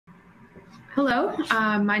Hello,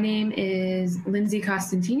 my name is Lindsey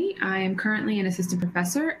Costantini. I am currently an assistant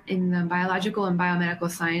professor in the Biological and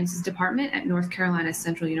Biomedical Sciences Department at North Carolina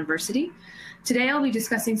Central University. Today I'll be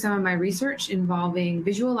discussing some of my research involving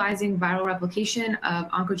visualizing viral replication of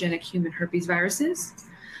oncogenic human herpes viruses.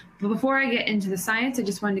 But before I get into the science, I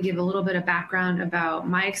just wanted to give a little bit of background about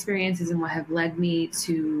my experiences and what have led me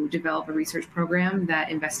to develop a research program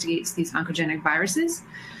that investigates these oncogenic viruses.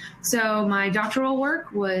 So my doctoral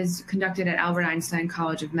work was conducted at Albert Einstein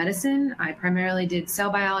College of Medicine. I primarily did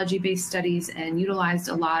cell biology-based studies and utilized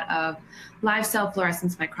a lot of live cell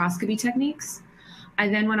fluorescence microscopy techniques. I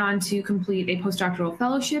then went on to complete a postdoctoral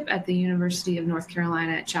fellowship at the University of North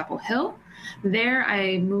Carolina at Chapel Hill. There,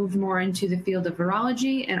 I moved more into the field of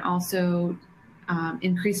virology and also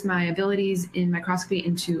increased my abilities in microscopy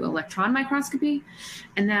into electron microscopy.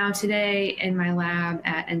 And now today in my lab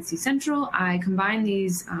at NC Central, I combine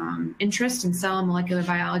these interests in cell and molecular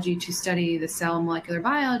biology to study the cell and molecular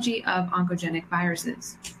biology of oncogenic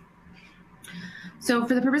viruses. So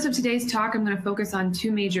for the purpose of today's talk, I'm going to focus on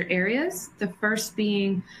two major areas. The first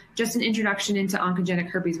being just an introduction into oncogenic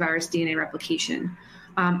herpes virus DNA replication.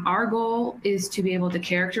 Our goal is to be able to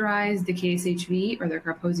characterize the KSHV or the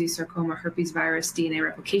Kaposi sarcoma herpes virus DNA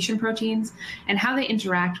replication proteins and how they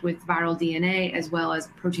interact with viral DNA as well as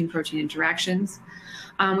protein-protein interactions.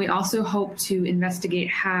 We also hope to investigate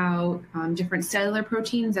how different cellular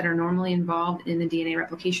proteins that are normally involved in the DNA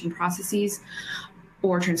replication processes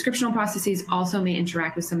or transcriptional processes also may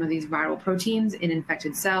interact with some of these viral proteins in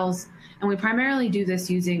infected cells. And we primarily do this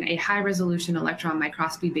using a high-resolution electron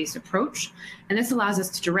microscopy-based approach. And this allows us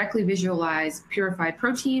to directly visualize purified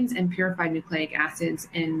proteins and purified nucleic acids.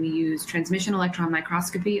 And we use transmission electron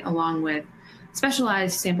microscopy along with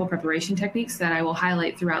specialized sample preparation techniques that I will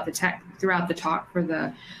highlight throughout the talk for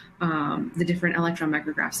the different electron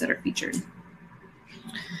micrographs that are featured.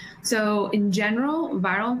 So in general,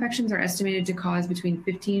 viral infections are estimated to cause between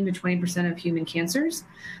 15 to 20% of human cancers.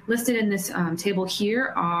 Listed in this table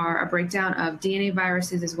here are a breakdown of DNA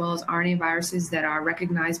viruses as well as RNA viruses that are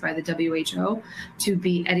recognized by the WHO to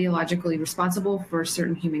be etiologically responsible for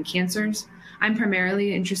certain human cancers. I'm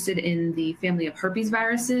primarily interested in the family of herpes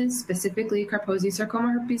viruses, specifically Kaposi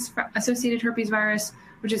sarcoma associated herpes virus,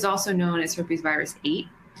 which is also known as herpesvirus 8.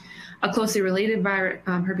 A closely related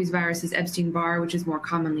herpes virus is Epstein-Barr, which is more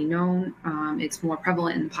commonly known. It's more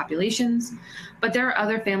prevalent in populations. But there are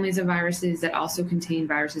other families of viruses that also contain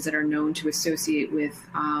viruses that are known to associate with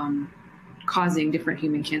causing different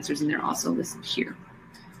human cancers, and they're also listed here.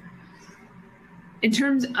 In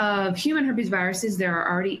terms of human herpes viruses, there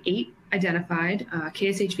are already 8 identified.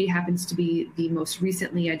 KSHV happens to be the most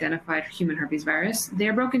recently identified human herpes virus.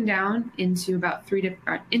 They're broken down into about three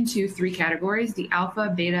categories: the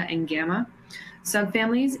alpha, beta, and gamma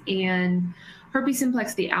subfamilies. And herpes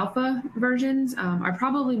simplex, the alpha versions, are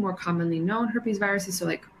probably more commonly known herpes viruses. So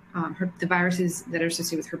like the viruses that are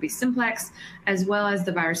associated with herpes simplex, as well as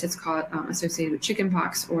the virus that's associated with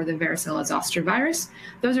chickenpox or the varicella zoster virus.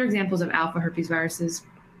 Those are examples of alpha herpes viruses.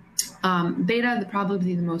 Beta,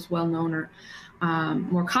 probably the most well-known or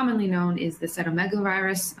more commonly known, is the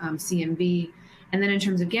cytomegalovirus, CMV. And then in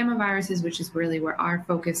terms of gamma viruses, which is really where our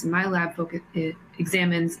focus and my lab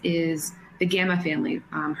examines, is the gamma family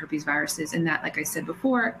herpes viruses. And that, like I said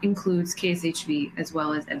before, includes KSHV as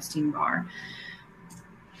well as Epstein-Barr.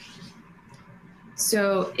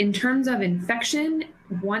 So in terms of infection,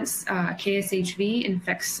 once KSHV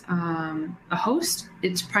infects a host,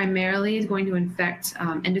 it's primarily going to infect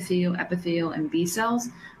endothelial, epithelial, and B cells.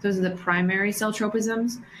 Those are the primary cell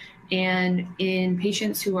tropisms. And in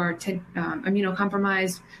patients who are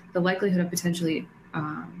immunocompromised, the likelihood of potentially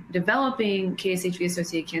developing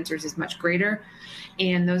KSHV-associated cancers is much greater.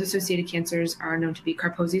 And those associated cancers are known to be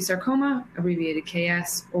Kaposi sarcoma, abbreviated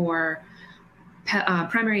KS, or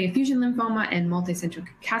primary effusion lymphoma and multicentric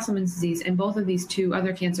Castleman's disease. And both of these two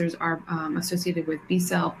other cancers are associated with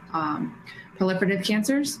B-cell proliferative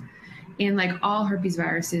cancers. And like all herpes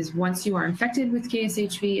viruses, once you are infected with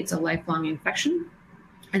KSHV, it's a lifelong infection.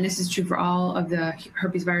 And this is true for all of the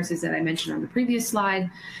herpes viruses that I mentioned on the previous slide.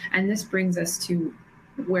 And this brings us to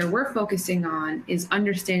where we're focusing on is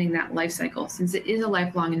understanding that life cycle. Since it is a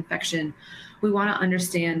lifelong infection, we want to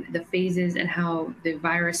understand the phases and how the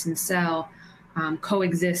virus and cell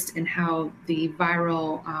coexist and how the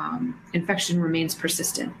viral infection remains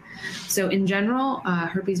persistent. So in general,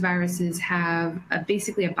 herpes viruses have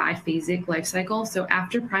basically a biphasic life cycle. So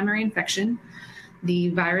after primary infection,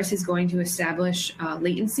 the virus is going to establish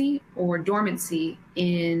latency or dormancy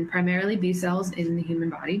in primarily B cells in the human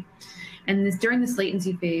body. And during this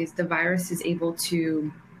latency phase, the virus is able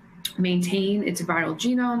to maintain its viral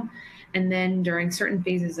genome. And then during certain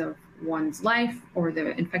phases of one's life or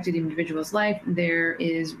the infected individual's life, there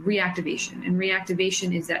is reactivation. And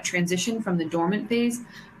reactivation is that transition from the dormant phase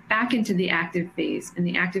back into the active phase. And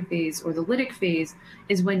the active phase, or the lytic phase,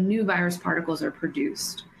 is when new virus particles are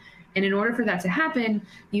produced. And in order for that to happen,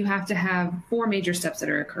 you have to have 4 major steps that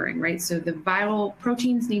are occurring, right? So the viral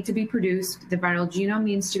proteins need to be produced, the viral genome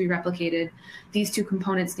needs to be replicated, these 2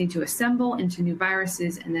 components need to assemble into new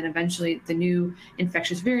viruses, and then eventually the new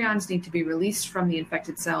infectious virions need to be released from the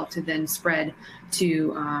infected cell to then spread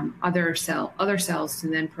to other cells to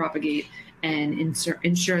then propagate and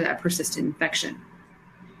ensure that persistent infection.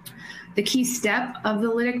 The key step of the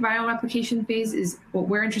lytic viral replication phase is what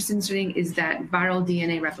we're interested in studying is that viral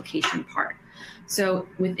DNA replication part. So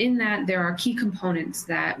within that, there are key components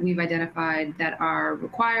that we've identified that are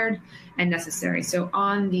required and necessary. So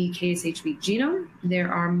on the KSHV genome,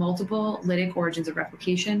 there are multiple lytic origins of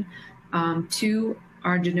replication. 2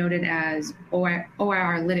 are denoted as OIR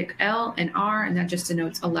lytic L and R, and that just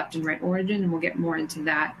denotes a left and right origin, and we'll get more into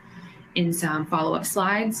that in some follow-up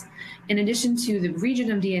slides. In addition to the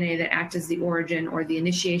region of DNA that act as the origin or the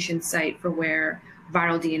initiation site for where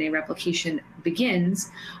viral DNA replication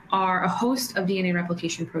begins, are a host of DNA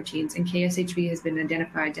replication proteins, and KSHV has been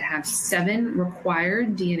identified to have 7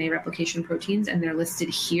 required DNA replication proteins, and they're listed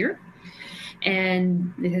here.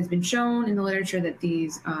 And it has been shown in the literature that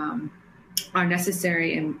these are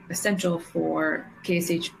necessary and essential for the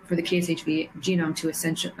KSHV genome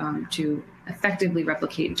to effectively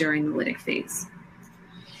replicate during the lytic phase.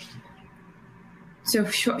 So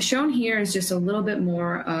shown here is just a little bit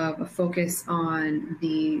more of a focus on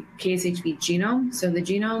the KSHV genome. So the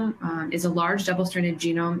genome is a large double-stranded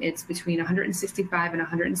genome. It's between 165 and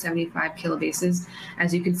 175 kilobases,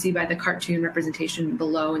 as you can see by the cartoon representation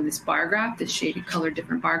below in this bar graph, this shaded colored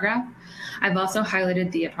different bar graph. I've also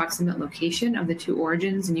highlighted the approximate location of the 2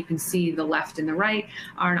 origins, and you can see the left and the right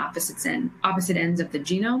are on opposite ends of the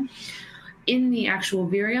genome. In the actual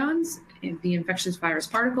virions, the infectious virus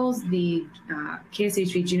particles, the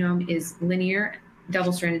KSHV genome is linear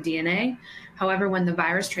double-stranded DNA. However, when the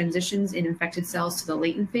virus transitions in infected cells to the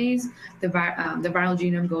latent phase, the viral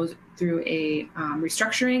genome goes through a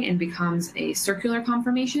restructuring and becomes a circular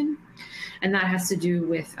conformation. And that has to do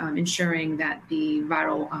with ensuring that the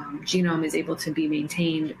viral genome is able to be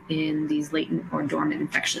maintained in these latent or dormant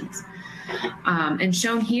infections. And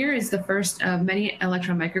shown here is the first of many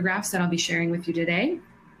electron micrographs that I'll be sharing with you today.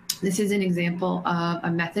 This is an example of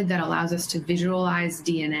a method that allows us to visualize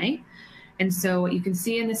DNA. And so what you can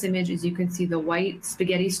see in this image is you can see the white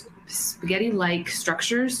spaghetti-like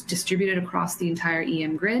structures distributed across the entire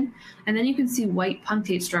EM grid. And then you can see white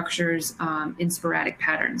punctate structures in sporadic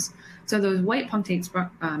patterns. So those white punctate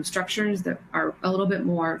structures that are a little bit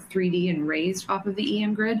more 3D and raised off of the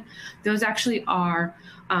EM grid, those actually are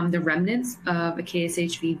the remnants of a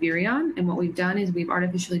KSHV virion. And what we've done is we've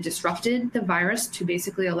artificially disrupted the virus to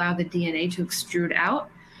basically allow the DNA to extrude out.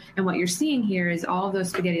 And what you're seeing here is all of those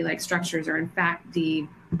spaghetti-like structures are in fact the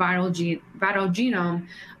viral genome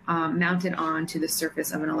mounted onto the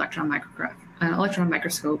surface of an electron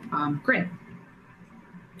microscope grid.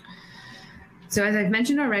 So as I've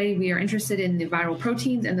mentioned already, we are interested in the viral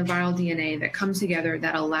proteins and the viral DNA that come together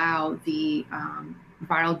that allow the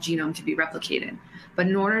viral genome to be replicated. But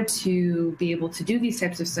in order to be able to do these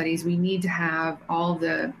types of studies, we need to have all of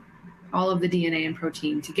the DNA and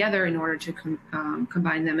protein together in order to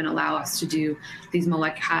combine them and allow us to do these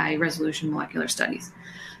high resolution molecular studies.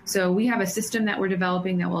 So we have a system that we're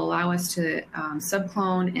developing that will allow us to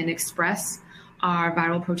subclone and express our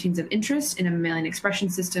viral proteins of interest in a mammalian expression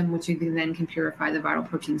system, which we then can purify the viral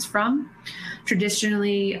proteins from.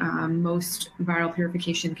 Traditionally, most viral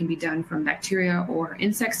purification can be done from bacteria or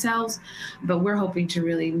insect cells, but we're hoping to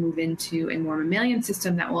really move into a more mammalian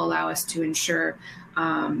system that will allow us to ensure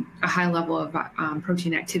a high level of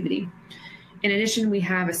protein activity. In addition, we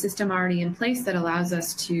have a system already in place that allows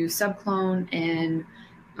us to subclone and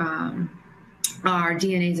our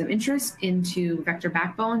DNAs of interest into vector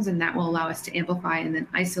backbones, and that will allow us to amplify and then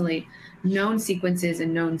isolate known sequences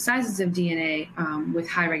and known sizes of DNA with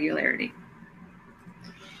high regularity.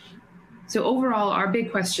 So overall, our big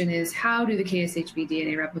question is, how do the KSHV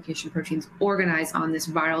DNA replication proteins organize on this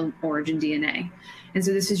viral origin DNA? And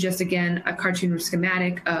so this is just, again, a cartoon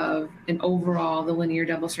schematic of an overall, the linear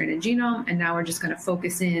double-stranded genome, and now we're just going to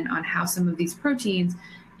focus in on how some of these proteins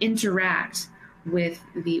interact with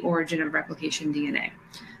the origin of replication DNA.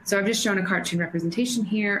 So I've just shown a cartoon representation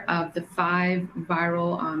here of the 5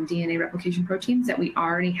 viral DNA replication proteins that we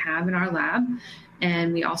already have in our lab.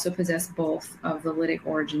 And we also possess both of the lytic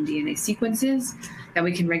origin DNA sequences that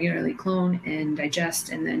we can regularly clone and digest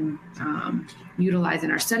and then utilize in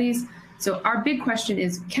our studies. So our big question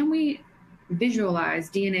is, can we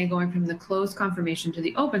visualize DNA going from the closed conformation to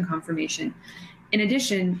the open conformation? In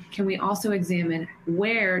addition, can we also examine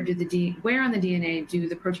where on the DNA do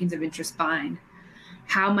the proteins of interest bind?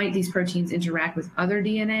 How might these proteins interact with other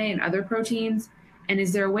DNA and other proteins? And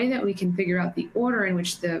is there a way that we can figure out the order in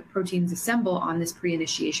which the proteins assemble on this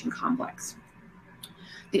pre-initiation complex?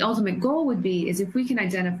 The ultimate goal would be is if we can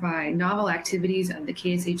identify novel activities of the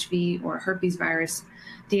KSHV or herpesvirus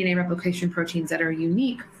DNA replication proteins that are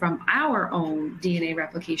unique from our own DNA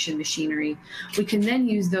replication machinery, we can then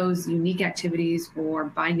use those unique activities or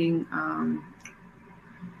binding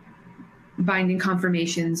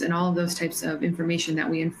conformations and all of those types of information that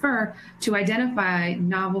we infer to identify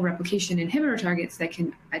novel replication inhibitor targets that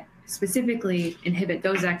can specifically inhibit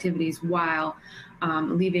those activities while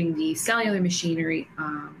leaving the cellular machinery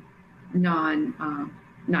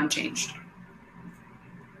non-changed.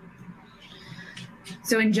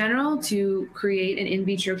 So in general, to create an in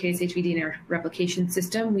vitro KSHV DNA replication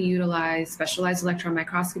system, we utilize specialized electron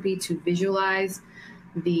microscopy to visualize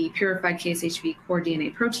the purified KSHV core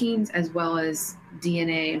DNA proteins, as well as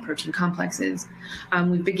DNA and protein complexes.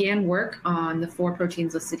 We began work on the 4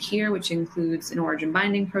 proteins listed here, which includes an origin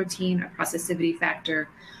binding protein, a processivity factor,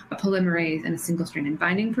 a polymerase, and a single-stranded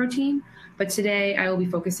binding protein. But today I will be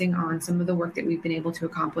focusing on some of the work that we've been able to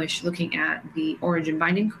accomplish looking at the origin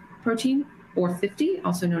binding protein, OR50,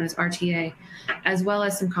 also known as RTA, as well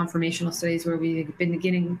as some conformational studies where we've been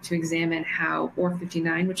beginning to examine how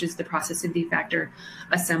OR59, which is the processivity factor,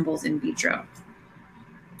 assembles in vitro.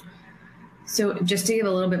 So just to give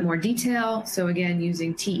a little bit more detail, so again,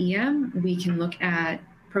 using TEM, we can look at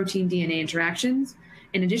protein DNA interactions.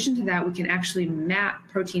 In addition to that, we can actually map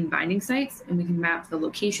protein binding sites, and we can map the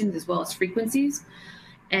locations as well as frequencies.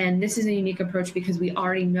 And this is a unique approach because we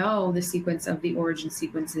already know the sequence of the origin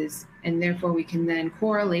sequences, and therefore we can then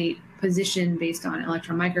correlate position based on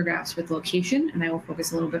electron micrographs with location, and I will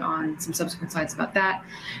focus a little bit on some subsequent slides about that.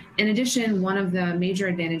 In addition, one of the major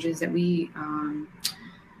advantages that we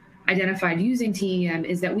identified using TEM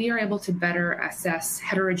is that we are able to better assess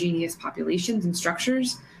heterogeneous populations and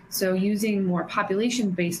structures. So using more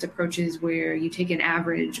population-based approaches where you take an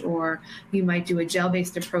average, or you might do a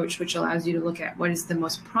gel-based approach, which allows you to look at what is the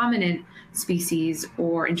most prominent species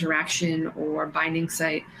or interaction or binding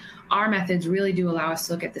site, our methods really do allow us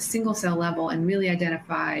to look at the single cell level and really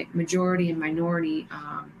identify majority and minority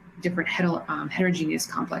different heterogeneous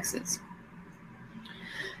complexes.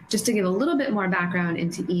 Just to give a little bit more background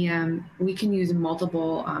into EM, we can use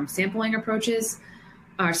multiple sampling approaches,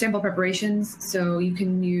 sample preparations. So you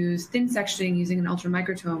can use thin sectioning using an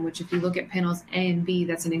ultramicrotome, which if you look at panels A and B,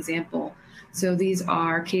 that's an example. So these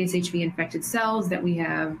are KSHV infected cells that we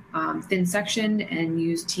have thin sectioned and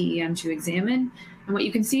use TEM to examine. And what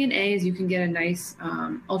you can see in A is you can get a nice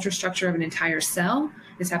ultrastructure of an entire cell.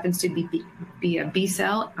 This happens to be a B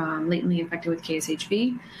cell latently infected with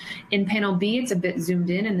KSHV. In panel B, it's a bit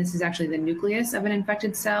zoomed in, and this is actually the nucleus of an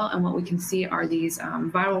infected cell. And what we can see are these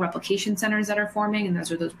viral replication centers that are forming, and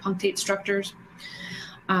those are those punctate structures.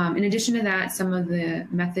 In addition to that, some of the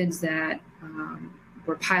methods that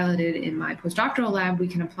were piloted in my postdoctoral lab, we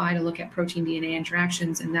can apply to look at protein DNA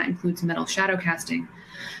interactions, and that includes metal shadow casting.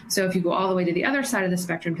 So if you go all the way to the other side of the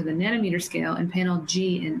spectrum to the nanometer scale, in panel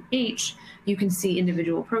G and H, you can see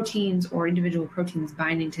individual proteins or individual proteins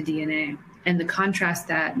binding to DNA. And the contrast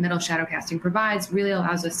that metal shadow casting provides really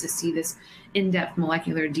allows us to see this in-depth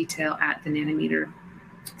molecular detail at the nanometer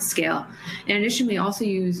scale. In addition, we also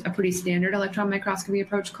use a pretty standard electron microscopy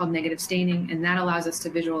approach called negative staining, and that allows us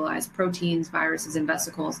to visualize proteins, viruses, and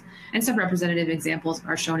vesicles. And some representative examples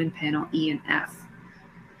are shown in panel E and F.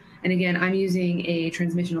 And again, I'm using a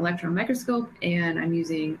transmission electron microscope, and I'm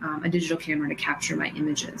using a digital camera to capture my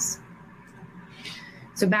images.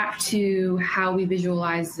 So back to how we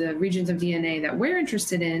visualize the regions of DNA that we're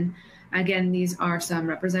interested in. Again, these are some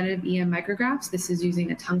representative EM micrographs. This is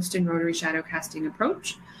using a tungsten rotary shadow casting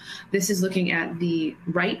approach. This is looking at the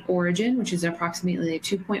right origin, which is approximately a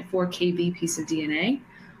 2.4 kb piece of DNA.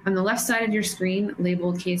 On the left side of your screen,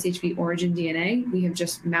 labeled KSHV origin DNA, we have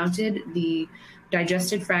just mounted the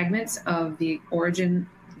digested fragments of the origin,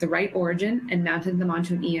 the right origin, and mounted them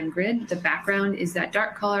onto an EM grid. The background is that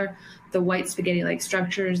dark color. The white spaghetti-like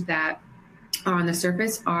structures that are on the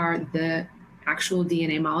surface are the actual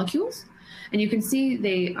DNA molecules. And you can see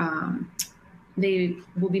they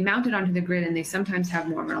will be mounted onto the grid, and they sometimes have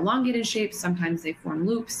more of an elongated shape, sometimes they form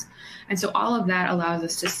loops. And so all of that allows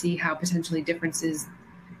us to see how potentially differences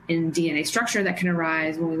in DNA structure that can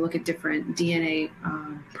arise when we look at different DNA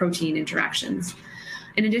protein interactions.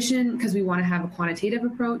 In addition, because we want to have a quantitative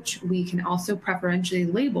approach, we can also preferentially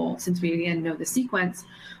label, since we again know the sequence,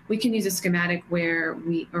 we can use a schematic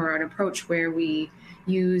or an approach where we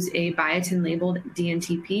use a biotin labeled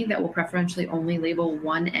DNTP that will preferentially only label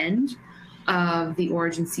one end of the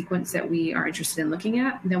origin sequence that we are interested in looking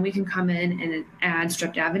at. Then we can come in and add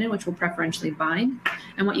streptavidin, which will preferentially bind.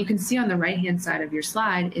 And what you can see on the right-hand side of your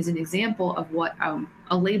slide is an example of what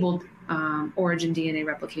a labeled origin DNA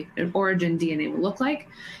will look like,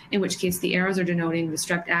 in which case the arrows are denoting the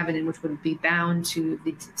streptavidin, which would be bound to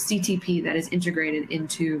the CTP that is integrated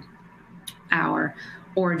into our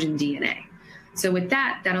origin DNA. So with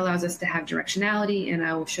that allows us to have directionality, and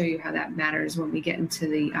I will show you how that matters when we get into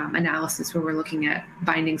the analysis where we're looking at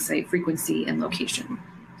binding site frequency and location.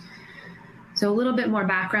 So a little bit more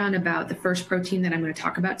background about the first protein that I'm going to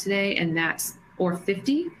talk about today, and that's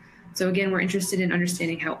OR50. So again, we're interested in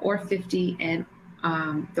understanding how OR50 and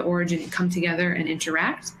the origin come together and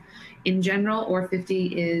interact. In general,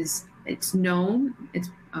 OR50 it's known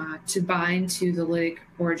to bind to the lytic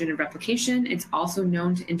origin of replication. It's also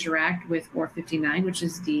known to interact with OR59, which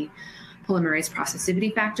is the polymerase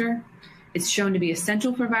processivity factor. It's shown to be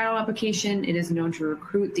essential for viral replication. It is known to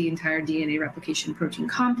recruit the entire DNA replication protein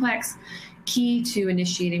complex, key to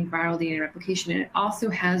initiating viral DNA replication. And it also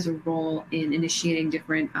has a role in initiating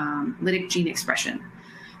different lytic gene expression.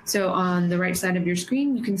 So on the right side of your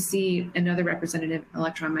screen, you can see another representative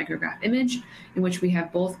electron micrograph image in which we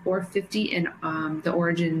have both OR50 and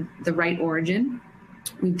the right origin.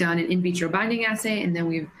 We've done an in vitro binding assay, and then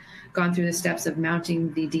we've gone through the steps of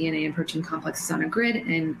mounting the DNA and protein complexes on a grid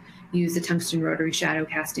and use the tungsten rotary shadow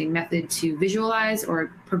casting method to visualize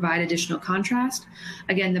or provide additional contrast.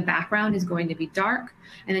 Again, the background is going to be dark,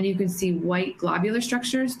 and then you can see white globular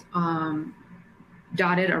structures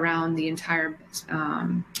dotted around the entire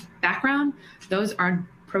background. Those are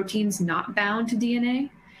proteins not bound to DNA.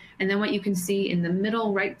 And then what you can see in the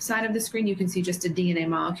middle right side of the screen, you can see just a DNA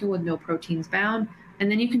molecule with no proteins bound. And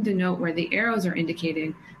then you can denote where the arrows are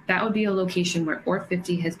indicating that would be a location where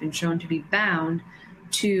OR50 has been shown to be bound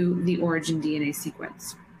to the origin DNA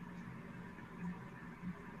sequence.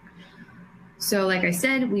 So like I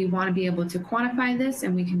said, we want to be able to quantify this,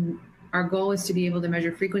 and our goal is to be able to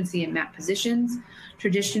measure frequency and map positions.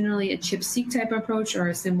 Traditionally, a ChIP-seq type approach or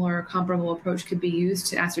a similar or comparable approach could be used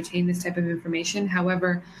to ascertain this type of information.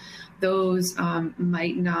 However, those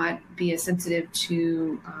might not be as sensitive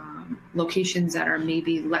to locations that are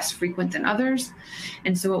maybe less frequent than others.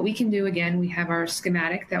 And so what we can do, again, we have our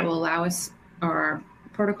schematic that will allow us, or our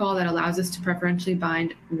protocol that allows us to preferentially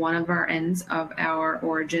bind one of our ends of our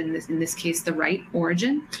origin, in this case, the right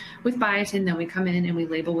origin, with biotin. Then we come in and we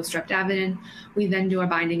label with streptavidin. We then do a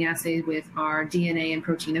binding assay with our DNA and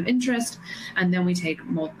protein of interest, and then we take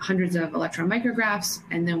hundreds of electron micrographs,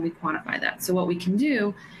 and then we quantify that. So what we can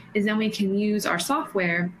do is then we can use our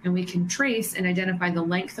software and we can trace and identify the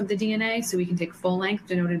length of the DNA. So we can take full length,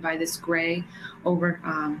 denoted by this gray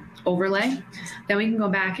overlay. Then we can go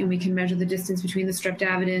back and we can measure the distance between the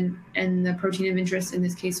streptavidin and the protein of interest, in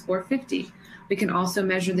this case, OR50. We can also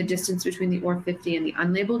measure the distance between the OR50 and the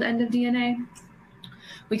unlabeled end of DNA.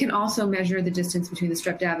 We can also measure the distance between the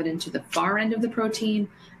streptavidin to the far end of the protein,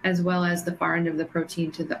 as well as the far end of the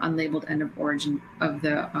protein to the unlabeled end of origin of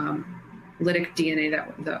the lytic DNA,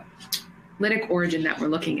 the lytic origin that we're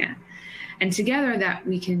looking at. And together that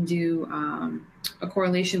we can do a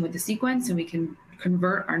correlation with the sequence, and we can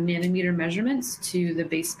convert our nanometer measurements to the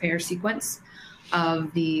base pair sequence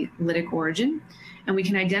of the lytic origin. And we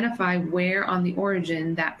can identify where on the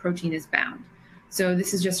origin that protein is bound. So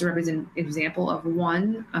this is just a example of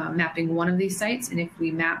mapping one of these sites. And if we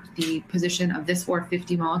map the position of this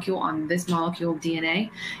OR50 molecule on this molecule of DNA,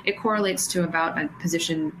 it correlates to about a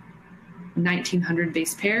position 1900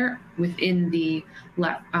 base pair within the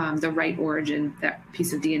right origin, that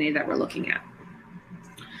piece of DNA that we're looking at.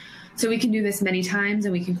 So we can do this many times,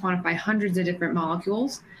 and we can quantify hundreds of different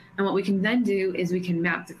molecules. And what we can then do is we can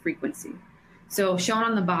map the frequency. So shown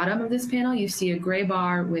on the bottom of this panel, you see a gray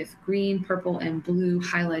bar with green, purple, and blue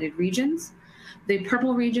highlighted regions. The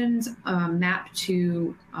purple regions map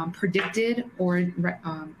to predicted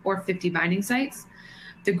OR50 binding sites.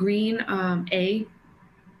 The green A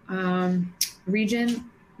region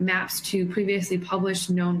maps to previously published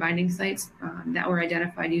known binding sites that were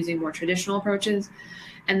identified using more traditional approaches.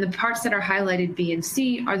 And the parts that are highlighted B and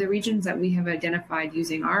C are the regions that we have identified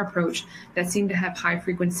using our approach that seem to have high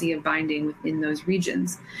frequency of binding within those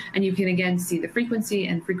regions. And you can again see the frequency,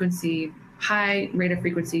 and high rate of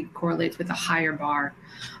frequency correlates with a higher bar.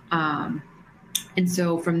 And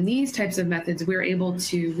so from these types of methods, we're able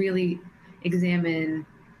to really examine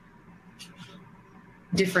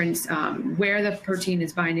difference, where the protein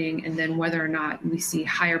is binding, and then whether or not we see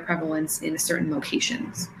higher prevalence in certain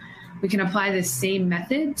locations. We can apply this same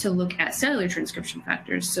method to look at cellular transcription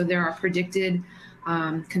factors. So there are predicted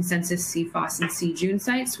consensus CFOS and CJUN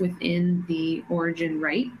sites within the origin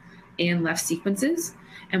right and left sequences.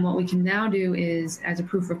 And what we can now do is, as a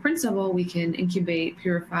proof of principle, we can incubate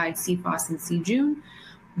purified CFOS and CJUN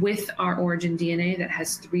with our origin DNA that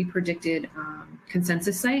has 3 predicted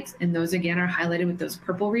consensus sites, and those again are highlighted with those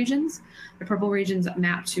purple regions. The purple regions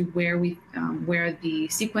map to where the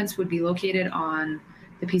sequence would be located on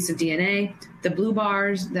the piece of DNA. The blue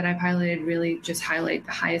bars that I've highlighted really just highlight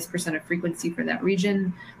the highest % of frequency for that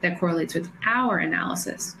region that correlates with our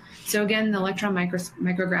analysis. So again, the electron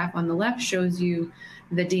micrograph on the left shows you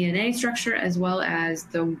the DNA structure as well as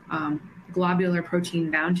the globular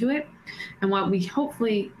protein bound to it. And what we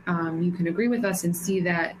hopefully you can agree with us and see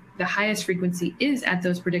that the highest frequency is at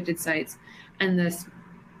those predicted sites, and the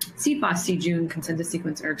CFOS CJUN consensus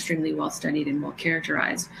sequence are extremely well studied and well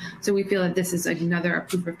characterized. So we feel that this is another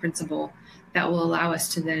proof of principle that will allow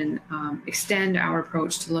us to then extend our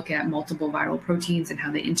approach to look at multiple viral proteins and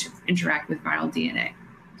how they interact with viral DNA.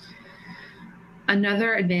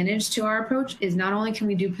 Another advantage to our approach is not only can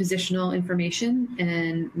we do positional information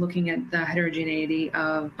and looking at the heterogeneity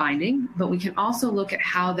of binding, but we can also look at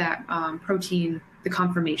how that protein, the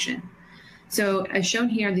conformation. So as shown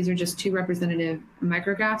here, these are just 2 representative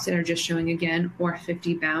micrographs that are just showing, again,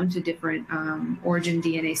 OR50 bound to different origin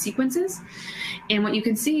DNA sequences. And what you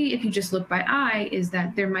can see if you just look by eye is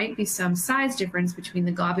that there might be some size difference between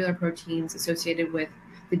the globular proteins associated with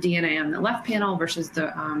the DNA on the left panel versus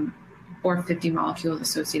the OR50 molecules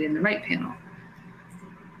associated in the right panel.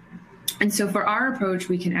 And so for our approach,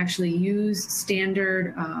 we can actually use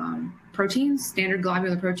standard proteins, standard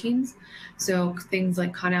globular proteins. So things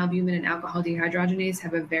like conalbumin and alcohol dehydrogenase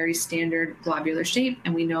have a very standard globular shape,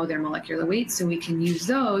 and we know their molecular weight, so we can use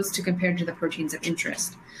those to compare to the proteins of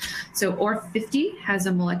interest. So OR50 has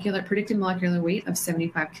a predicted molecular weight of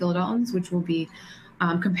 75 kilodaltons, which will be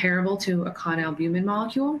comparable to a conalbumin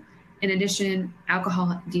molecule. In addition,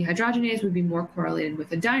 alcohol dehydrogenase would be more correlated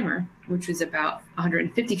with a dimer, which is about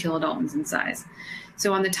 150 kilodaltons in size.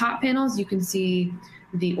 So on the top panels, you can see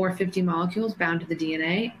the OR50 molecules bound to the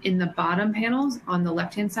DNA. In the bottom panels, on the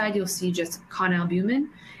left-hand side, you'll see just conalbumin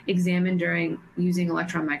examined during using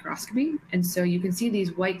electron microscopy. And so you can see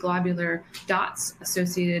these white globular dots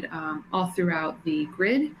associated all throughout the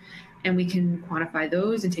grid. And we can quantify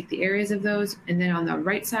those and take the areas of those. And then on the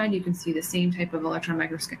right side, you can see the same type of electron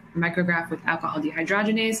micrograph with alcohol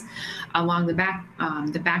dehydrogenase. Along the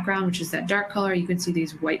background, which is that dark color, you can see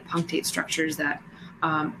these white punctate structures that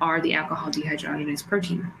are the alcohol dehydrogenase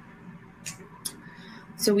protein.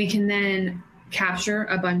 So we can then capture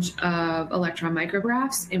a bunch of electron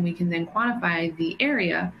micrographs, and we can then quantify the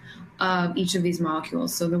area of each of these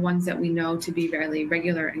molecules. So the ones that we know to be fairly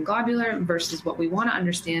regular and globular versus what we want to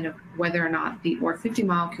understand of whether or not the OR50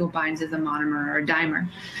 molecule binds as a monomer or a dimer.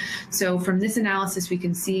 So from this analysis, we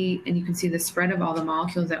can see, and you can see the spread of all the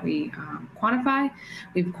molecules that we quantify.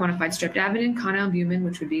 We've quantified streptavidin, conalbumin,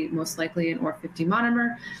 which would be most likely an OR50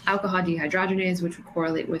 monomer, alcohol dehydrogenase, which would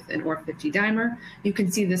correlate with an OR50 dimer. You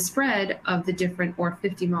can see the spread of the different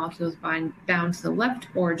OR50 molecules bound to the left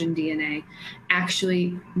origin DNA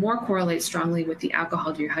actually more correlates strongly with the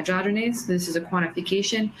alcohol dehydrogenase. So this is a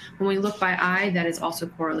quantification. When we look by eye, that is also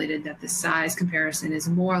correlated that the size comparison is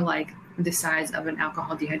more like the size of an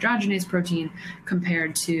alcohol dehydrogenase protein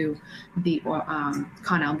compared to the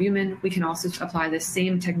conalbumin. We can also apply the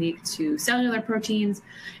same technique to cellular proteins,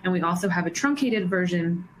 and we also have a truncated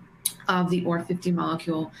version of the OR50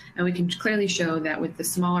 molecule, and we can clearly show that with the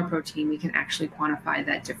smaller protein, we can actually quantify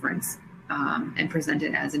that difference and present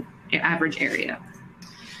it as an average area.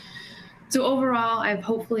 So overall, I've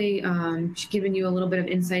hopefully given you a little bit of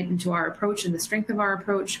insight into our approach and the strength of our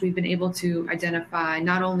approach. We've been able to identify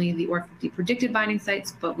not only the OR50 predicted binding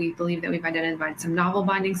sites, but we believe that we've identified some novel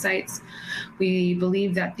binding sites. We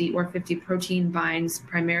believe that the OR50 protein binds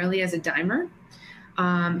primarily as a dimer.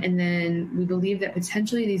 And then we believe that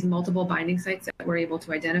potentially these multiple binding sites that we're able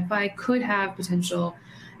to identify could have potential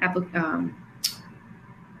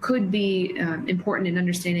could be important in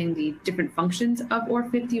understanding the different functions of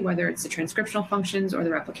OR50, whether it's the transcriptional functions or the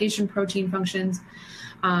replication protein functions.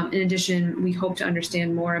 In addition, we hope to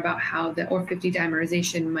understand more about how the OR50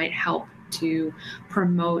 dimerization might help to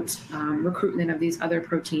promote recruitment of these other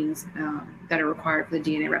proteins that are required for the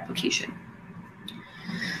DNA replication.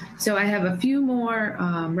 So I have a few more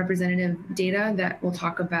representative data that will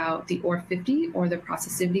talk about the OR50 or the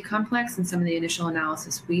processivity complex and some of the initial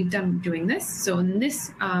analysis we've done doing this. So in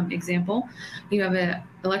this example, you have an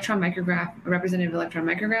electron micrograph, a representative electron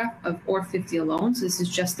micrograph of OR50 alone. So this is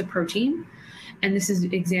just the protein. And this is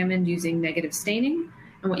examined using negative staining.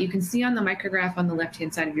 And what you can see on the micrograph on the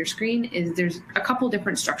left-hand side of your screen is there's a couple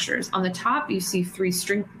different structures. On the top, you see three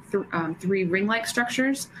ring-like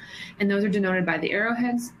structures, and those are denoted by the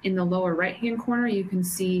arrowheads. In the lower right-hand corner, you can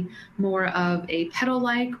see more of a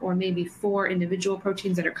petal-like or maybe 4 individual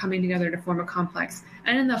proteins that are coming together to form a complex.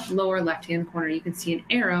 And in the lower left-hand corner, you can see an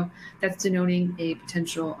arrow that's denoting a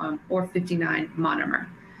potential OR59 monomer.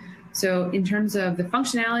 So in terms of the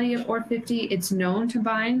functionality of OR50, it's known to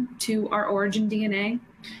bind to our origin DNA.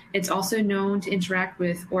 It's also known to interact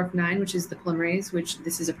with ORF9, which is the polymerase, which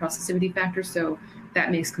this is a processivity factor, so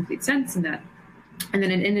that makes complete sense in that. And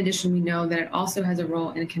then in addition, we know that it also has a role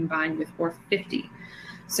and can bind with ORF50.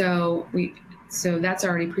 So that's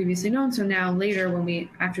already previously known. So now later,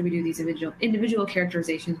 after we do these individual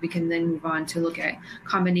characterizations, we can then move on to look at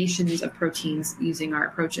combinations of proteins using our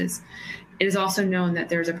approaches. It is also known that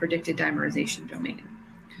there's a predicted dimerization domain.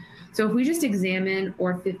 So if we just examine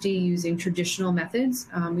OR50 using traditional methods,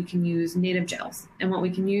 we can use native gels. And what we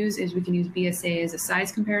can use is we can use BSA as a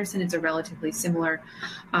size comparison. It's a relatively similar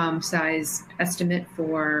size estimate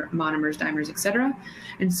for monomers, dimers, et cetera.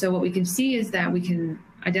 And so what we can see is that we can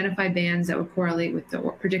identify bands that would correlate with the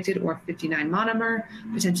predicted OR59 monomer,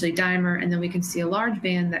 potentially dimer, and then we can see a large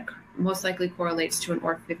band that most likely correlates to an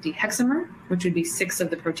OR50 hexamer, which would be 6 of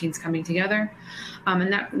the proteins coming together.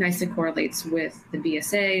 And that nicely correlates with the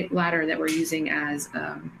BSA ladder that we're using as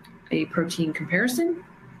a protein comparison.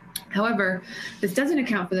 However, this doesn't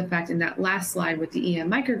account for the fact in that last slide with the EM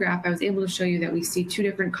micrograph, I was able to show you that we see 2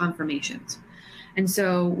 different conformations. And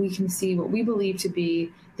so we can see what we believe to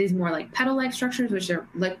be these more like petal-like structures, which are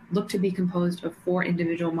look to be composed of 4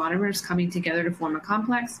 individual monomers coming together to form a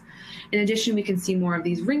complex. In addition, we can see more of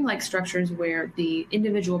these ring-like structures where the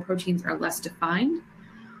individual proteins are less defined.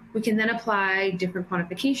 We can then apply different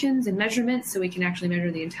quantifications and measurements, so we can actually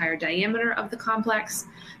measure the entire diameter of the complex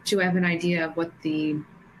to have an idea of what the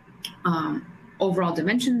overall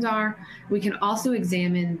dimensions are. We can also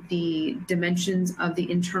examine the dimensions of the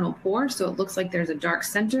internal pore. So it looks like there's a dark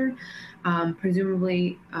center.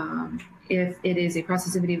 Presumably, if it is a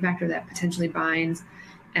processivity factor that potentially binds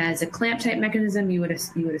as a clamp type mechanism, you would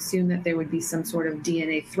assume that there would be some sort of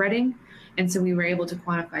DNA threading. And so we were able to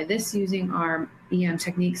quantify this using our EM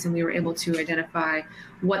techniques, and we were able to identify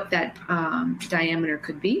what that diameter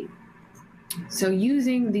could be. So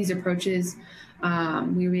using these approaches,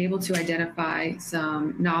 we were able to identify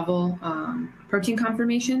some novel protein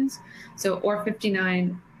conformations. So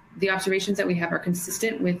OR59, the observations that we have are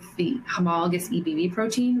consistent with the homologous EBV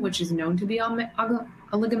protein, which is known to be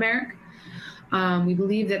oligomeric. We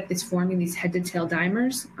believe that it's forming these head-to-tail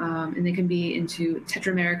dimers, and they can be into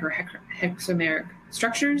tetrameric or hexameric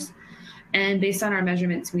structures. And based on our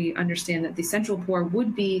measurements, we understand that the central pore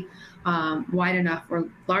would be wide enough or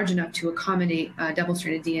large enough to accommodate a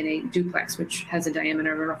double-stranded DNA duplex, which has a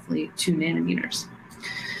diameter of roughly 2 nanometers.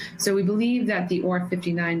 So we believe that the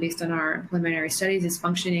OR59, based on our preliminary studies, is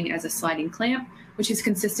functioning as a sliding clamp, which is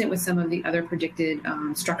consistent with some of the other predicted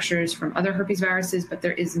structures from other herpesviruses, but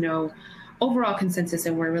there is no overall consensus,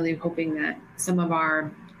 and we're really hoping that some of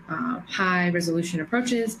our high-resolution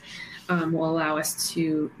approaches will allow us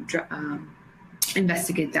to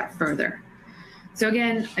investigate that further. So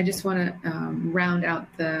again, I just want to round out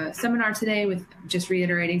the seminar today with just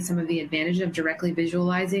reiterating some of the advantages of directly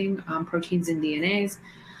visualizing proteins and DNAs.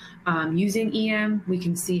 Using EM, we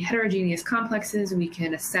can see heterogeneous complexes. We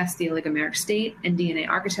can assess the oligomeric state and DNA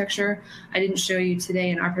architecture. I didn't show you today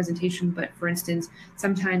in our presentation, but for instance,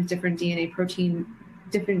 sometimes different DNA protein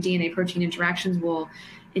interactions will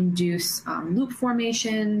induce loop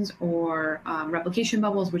formations or replication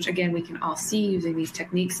bubbles, which again, we can all see using these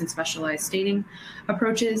techniques and specialized staining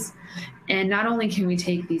approaches. And not only can we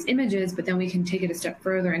take these images, but then we can take it a step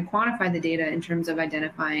further and quantify the data in terms of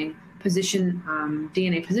identifying position,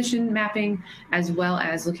 DNA position mapping, as well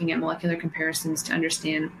as looking at molecular comparisons to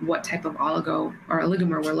understand what type of oligo or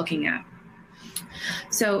oligomer we're looking at.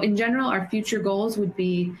 So in general, our future goals would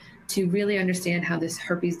be to really understand how this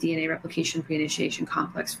herpes DNA replication pre-initiation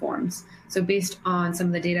complex forms. So based on some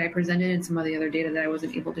of the data I presented and some of the other data that I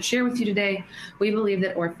wasn't able to share with you today, we believe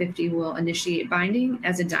that OR50 will initiate binding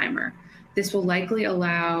as a dimer. This will likely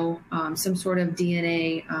allow some sort of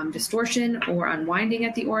DNA distortion or unwinding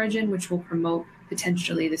at the origin, which will promote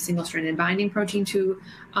potentially the single-stranded binding protein to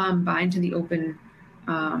bind to the open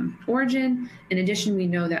origin. In addition, we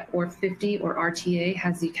know that ORF50 or RTA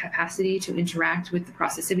has the capacity to interact with the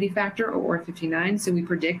processivity factor or ORF59. So we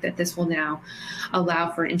predict that this will now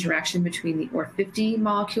allow for an interaction between the ORF50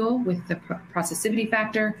 molecule with the processivity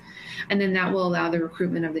factor. And then that will allow the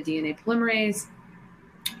recruitment of the DNA polymerase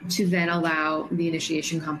to then allow the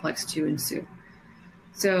initiation complex to ensue.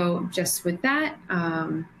 So just with that,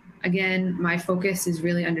 again, my focus is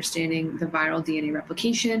really understanding the viral DNA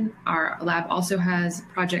replication. Our lab also has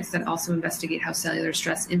projects that also investigate how cellular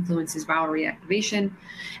stress influences viral reactivation.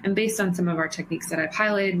 And based on some of our techniques that I've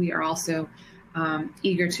highlighted, we are also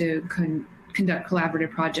eager to conduct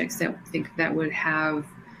collaborative projects that would have,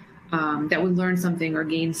 that would learn something or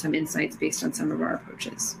gain some insights based on some of our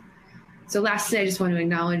approaches. So lastly, I just want to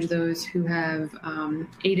acknowledge those who have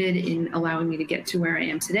aided in allowing me to get to where I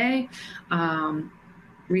am today.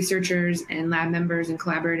 Researchers and lab members and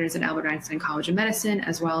collaborators at Albert Einstein College of Medicine,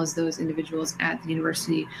 as well as those individuals at the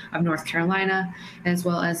University of North Carolina, as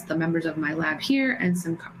well as the members of my lab here and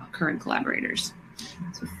some current collaborators.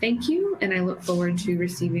 So thank you, and I look forward to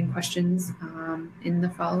receiving questions in the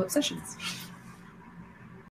follow-up sessions.